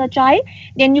present in the child,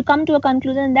 then you come to a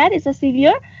conclusion that it's a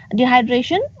severe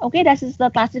dehydration. Okay, that is the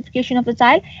classification of the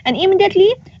child, and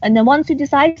immediately, and then once you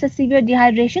decide it's a severe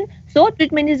dehydration, so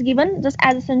treatment is given just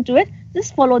adjacent to it.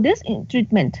 Just follow this in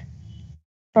treatment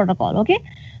protocol. Okay,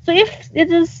 so if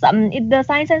it is if the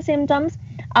signs and symptoms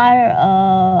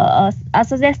are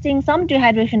suggesting some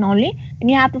dehydration only, then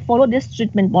you have to follow this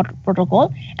treatment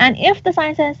protocol. And if the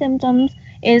signs and symptoms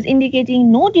is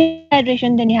indicating no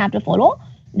dehydration, then you have to follow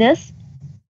this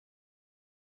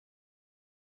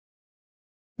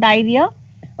diarrhea.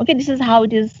 Okay, this is how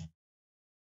it is.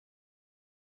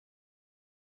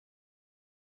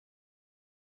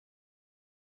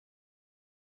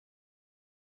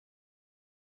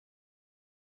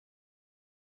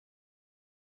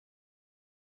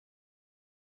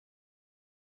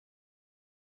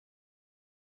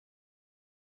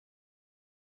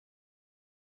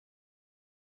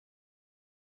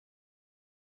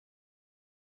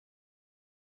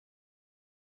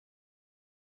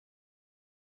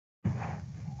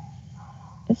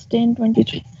 It's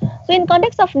 10:23. So in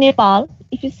context of Nepal,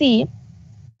 if you see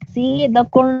the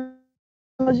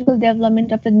chronological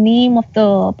development of the name of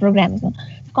the program.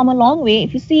 It's come a long way.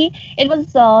 If you see, it was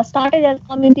started as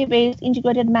community-based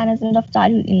integrated management of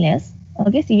childhood illness.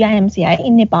 Okay, CIMCI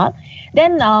in Nepal.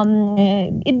 Then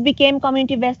it became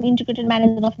community-based integrated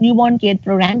management of newborn care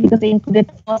program because they included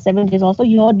the first 7 days also.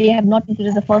 Here they have not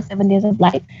included the first 7 days of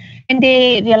life, and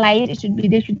they realized they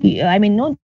should be. I mean, no,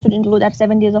 they should include that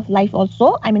 7 days of life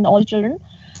also. I mean, all children.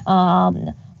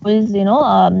 Who is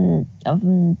I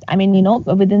mean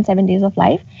within 7 days of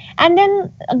life. And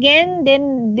then again,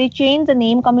 then they changed the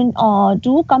name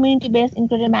to community based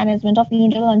integrated management of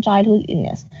neonatal and childhood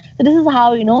illness. So this is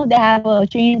how they have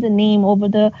changed the name over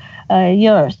the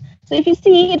years. So if you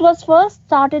see, it was first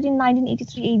started in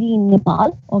 1983 AD in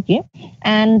Nepal. Okay,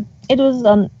 and it was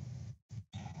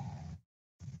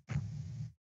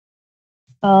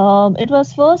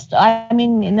first, I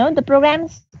mean, the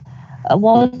programs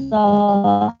was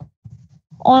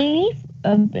only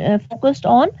focused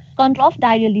on control of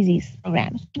diarrheal disease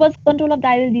programs. It was control of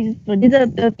diarrheal disease.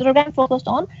 The program focused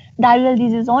on diarrheal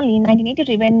disease only in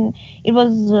 1983 when it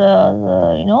was,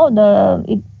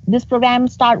 this program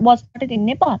was started in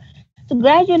Nepal. So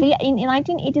gradually in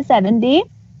 1987 they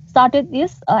started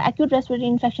this acute respiratory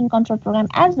infection control program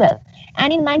as well.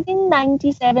 And in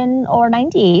 1997 or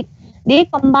 98 they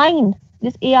combined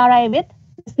this ARI with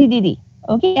CDD.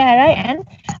 Okay, ARI and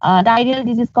diarrheal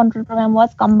disease control program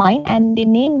was combined and they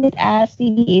named it as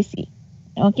CDAC.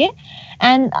 Okay,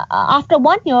 and after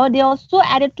 1 year they also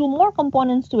added two more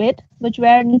components to it, which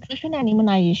were nutrition and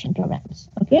immunization programs.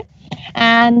 Okay,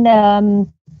 and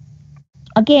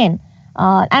again,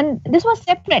 and this was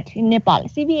separate in Nepal.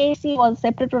 CBAC was a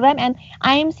separate program, and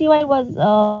IMCY was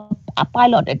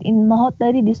piloted in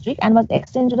Mahottari district and was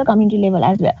extended to the community level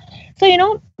as well. So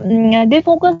they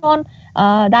focused on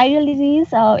diarrheal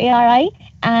disease, ARI,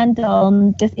 and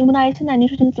this immunization and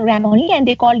nutrition program only, and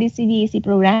they called this CBAC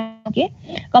program. Okay,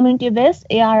 community based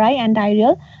ARI and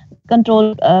diarrheal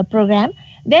control program.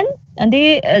 Then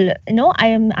they,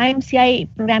 IMCI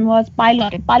program was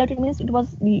piloted. Piloted means it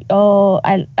was in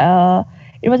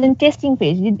testing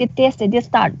phase. They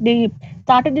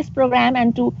started this program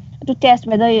and to test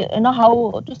whether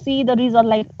how to see the result,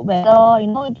 like whether it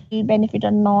will benefit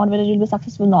or not, whether it will be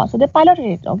successful or not. So they piloted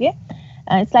it. Okay,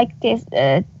 it's like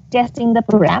testing the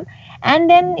program, and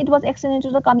then it was extended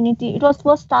to the community. It was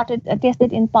first started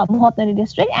tested in Mahottari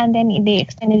district, and then they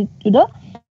extended it to the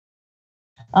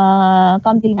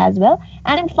community as well.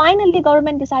 And then finally,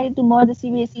 government decided to merge the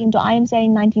CBSE into IMCI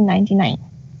in 1999.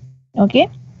 Okay,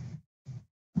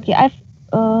 okay. I've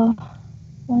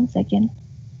 1 second.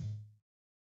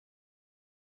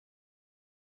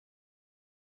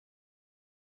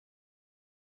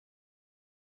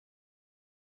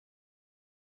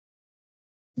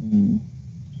 Hmm.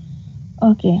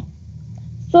 Okay.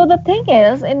 So the thing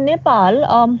is, in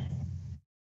Nepal,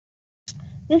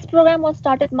 this program was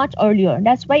started much earlier.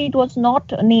 That's why it was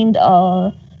not named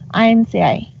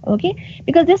IMCI. Okay,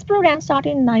 because this program started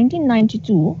in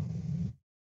 1992,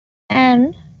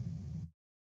 and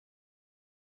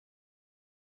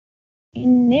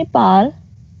in Nepal,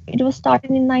 it was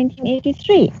started in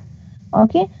 1983.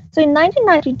 Okay, So in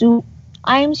 1992,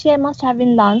 IMCI must have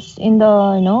been launched in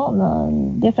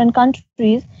the different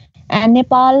countries, and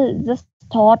Nepal just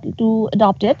thought to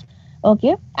adopt it.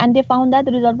 Okay, and they found that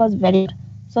the result was very good.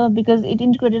 So because it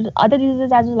integrated other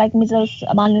diseases as well, like measles,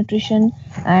 malnutrition,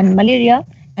 and malaria,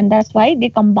 and that's why they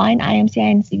combined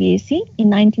IMCI and CBAC in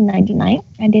 1999,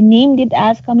 and they named it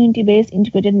as Community-Based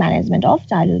Integrated Management of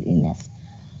Childhood Illness.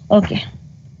 Okay.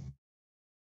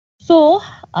 So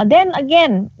then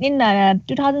again in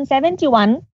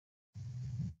 2071,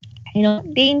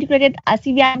 they integrated a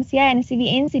CVIMCI and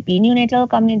CVNCP, neonatal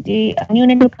community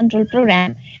neonatal control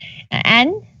program,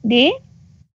 and they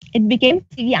it became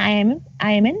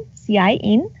CVIMNCI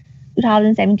in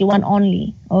 2071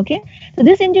 only. Okay, so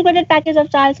this integrated package of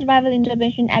child survival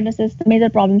intervention addresses the major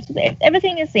problems. So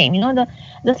everything is same. The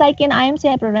just like in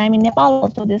IMCI program in Nepal,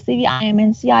 also the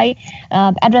CVIMNCI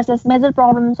addresses major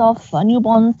problems of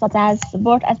newborns such as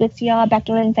birth asphyxia,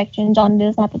 bacterial infection,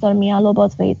 jaundice, hypothermia, low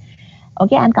birth weight.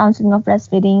 Okay, and counseling of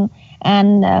breastfeeding,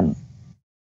 and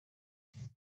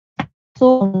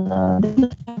also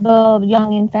the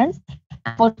young infants,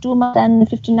 and for 2 months and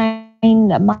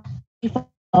 59 months before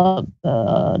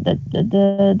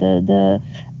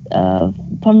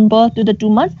from birth to the 2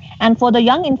 months, and for the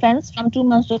young infants from 2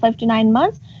 months to 59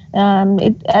 months,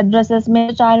 it addresses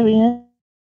major childhood illness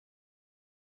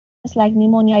like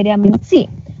pneumonia, diarrhea, see,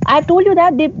 I have told you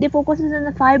that they focuses on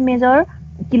the 5 major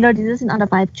killer diseases in under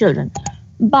 5 children,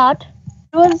 but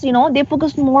it was they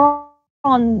focused more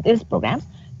on these programs,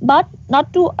 but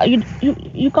not to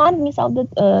you can't miss out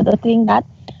the thing that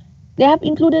they have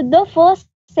included the first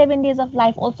 7 days of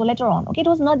life also later on. Okay, it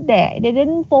was not there. They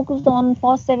didn't focus on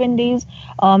first 7 days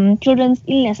children's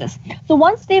illnesses. So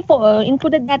once they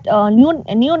included that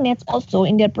neonates also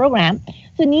in their program,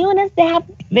 so neonates they have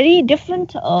very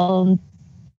different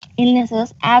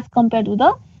illnesses as compared to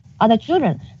the other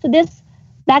children. So this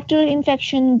bacterial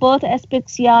infection, birth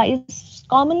asphyxia is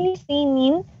commonly seen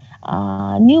in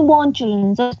newborn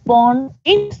children, just born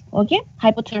babies. Okay,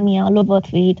 hypothermia, low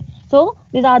birth weight. So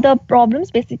these are the problems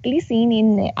basically seen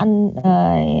in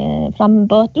from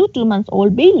birth to 2 months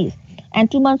old babies,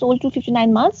 and 2 months old to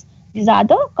 59 months. These are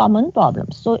the common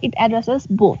problems. So it addresses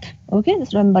both. Okay,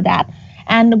 just remember that.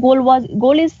 And the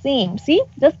goal is same. See,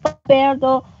 just compare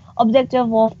the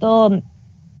objective of the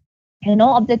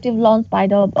objective launched by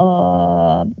the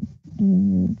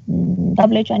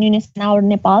WHO and UNICEF and our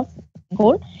Nepal's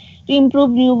goal to improve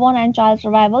newborn and child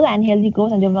survival and healthy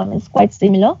growth and development is quite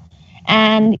similar.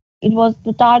 And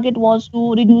the target was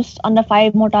to reduce under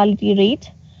 5 mortality rate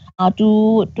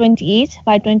to 28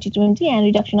 by 2020, and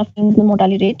reduction of infant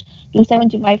mortality rate to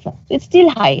 75. So it's still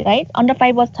high, right? Under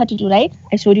 5 was 32, right?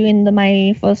 I showed you in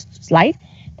my first slide.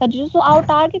 32. So our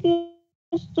target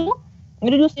is to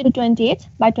reduce it to 28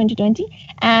 by 2020,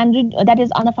 and that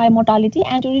is under 5 mortality,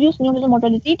 and to reduce neonatal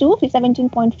mortality to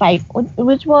 17.5,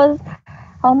 which was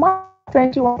how much?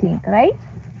 21, I think, right?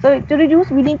 So to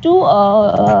reduce, we need to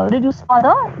reduce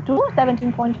further to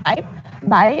 17.5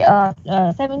 by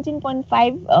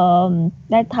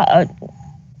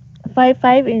 17.5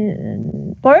 five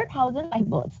in per thousand live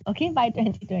births. Okay, by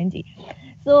 2020.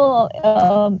 So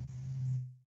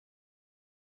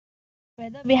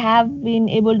whether we have been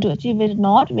able to achieve it or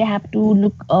not, we have to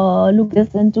look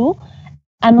this into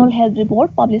annual health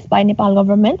report published by Nepal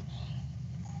government.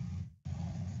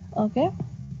 Okay.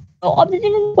 So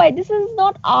objective is quite. This is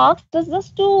not asked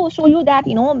just to show you that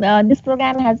this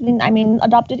program has been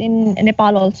adopted in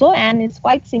Nepal also, and it's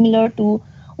quite similar to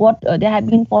what they have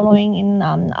been following in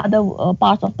other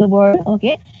parts of the world.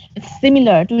 Okay, it's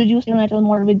similar to reduce neonatal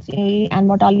morbidity and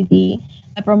mortality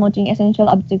by promoting essential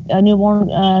newborn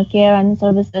care and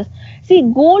services. See,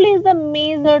 goal is the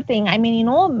major thing.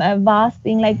 A vast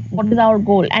thing like what is our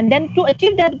goal, and then to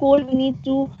achieve that goal, we need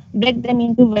to break them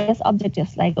into various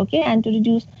objectives. Like and to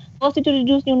reduce. Firstly, to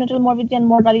reduce neonatal morbidity and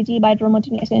mortality by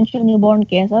promoting essential newborn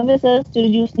care services, to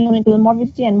reduce neonatal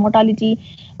morbidity and mortality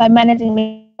by managing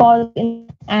major cause of illness,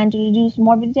 and to reduce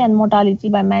morbidity and mortality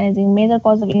by managing major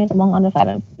cause of illness among under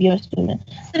 5 years children.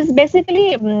 So it's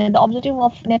basically the objective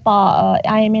of Nepal,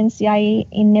 IMNCI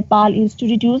in Nepal is to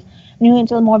reduce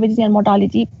neonatal morbidity and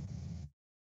mortality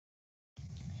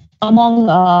among,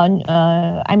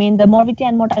 the morbidity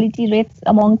and mortality rates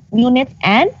among neonates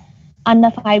and under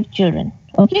 5 children.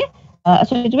 Okay,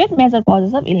 associated with major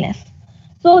causes of illness.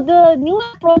 So the new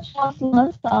approach was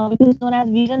launched, which is known as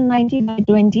Vision 90 by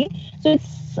 20. So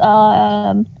it's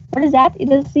what is that?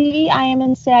 It is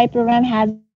CVIMNCI program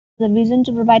has a vision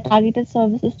to provide targeted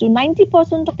services to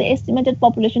 90% of the estimated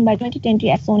population by 2020,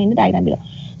 as shown in the diagram below.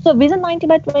 So Vision 90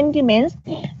 by 20 means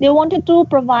they wanted to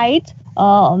provide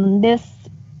this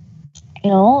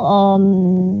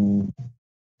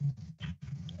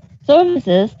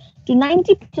services to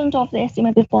 90% of the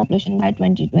estimated population by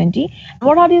 2020.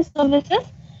 What are these services?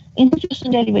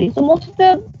 Institutional delivery. So most of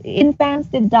the infants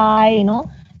they die,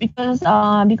 because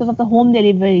of the home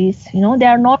deliveries. They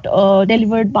are not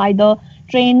delivered by the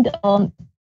trained birth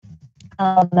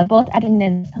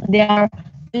attendants. They are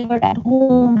delivered at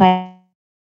home by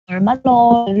their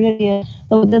mother-in-law. Really,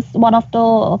 so this is one of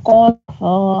the cause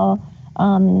of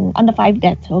under five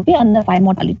deaths. Okay, under five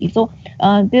mortality. So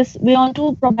this we want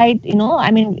to provide.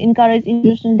 Encourage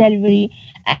institutional delivery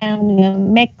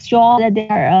and make sure that they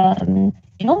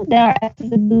are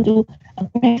accessible to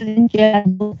pregnant care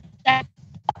at birth. That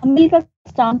umbilical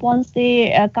stump, once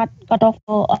they cut off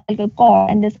the umbilical cord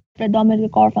and they separate the umbilical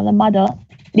cord from the mother,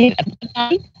 they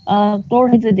apply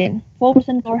chlorhexidine,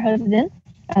 4% chlorhexidine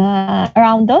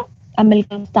around the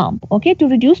umbilical stump, okay, to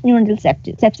reduce neonatal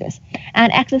sepsis,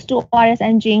 and access to ORS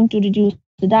and zinc to reduce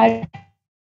the diarrhea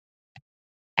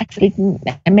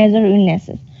and major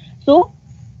illnesses. So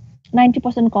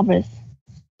 90% covers.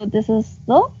 So this is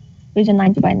the vision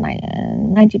 90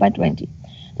 by 20.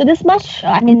 So this much,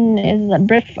 is a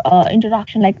brief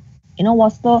introduction, like,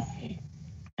 what's the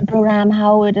program,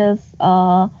 how it is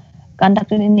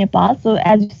conducted in Nepal. So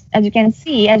as you can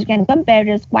see, as you can compare, it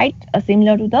is quite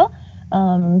similar to the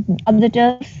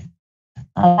objectives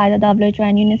by the WHO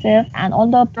and UNICEF, and all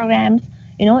the programs.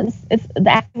 It's the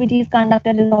activities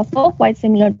conducted is also quite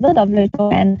similar to the WHO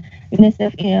and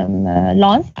UNICEF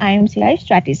launched IMCI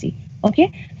strategy.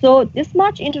 Okay, so this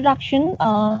much introduction.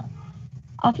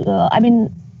 After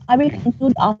I will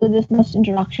conclude after this much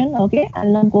introduction. Okay,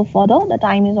 I'll not go further. The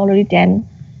time is already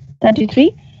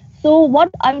 10:33. So what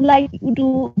I would like you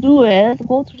to do is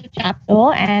go through the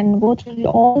chapter and go through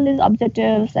all these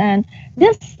objectives, and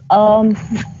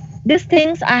these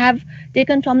things I have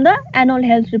taken from the annual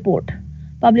health report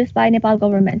published by Nepal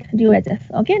government, DOHS.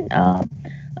 Okay,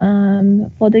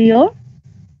 for the year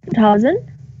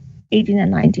 2018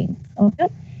 and 19. Okay,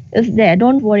 it's there.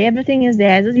 Don't worry, everything is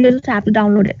there. You just have to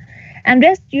download it, and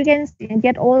rest you can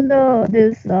get all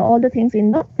the things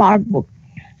in the part book.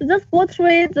 So just go through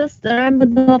it. Just remember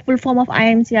the full form of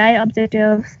IMCI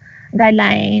objectives,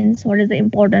 guidelines. What is the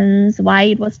importance? Why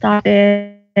it was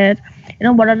started?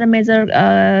 What are the major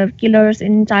killers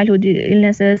in childhood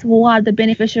illnesses? Who are the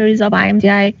beneficiaries of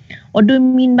IMCI? What do you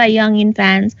mean by young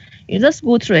infants? You just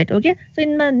go through it. Okay. So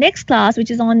in the next class,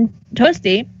 which is on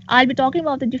Thursday, I'll be talking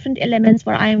about the different elements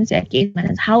for IMCI case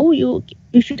management. How you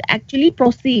should actually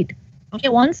proceed. Okay.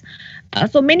 Once,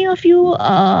 so many of you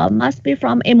must be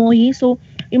from MOE. So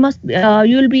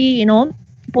you'll be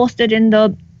posted in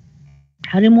the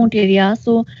remote area.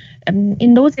 So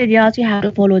in those areas you have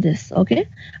to follow this. Okay,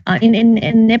 in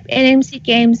NMC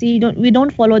KMC we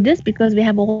don't follow this because we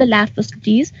have all the lab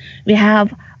facilities. We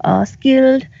have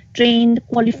skilled, trained,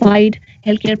 qualified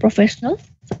healthcare professionals.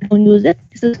 So don't use it.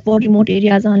 This is for remote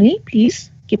areas only.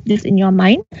 Please keep this in your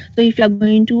mind. So if you are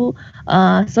going to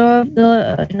serve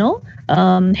the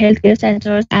healthcare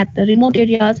centers at the remote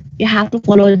areas, you have to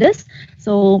follow this.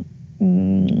 So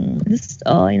this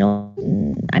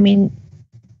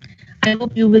I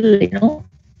hope you will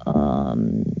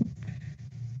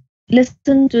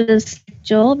listen to this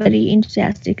lecture very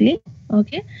enthusiastically.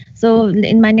 Okay, so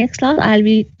in my next class I'll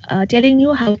be telling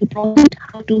you how to proceed,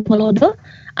 how to follow the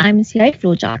IMCI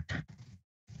flowchart.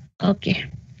 Okay,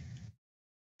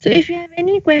 so if you have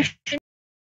any question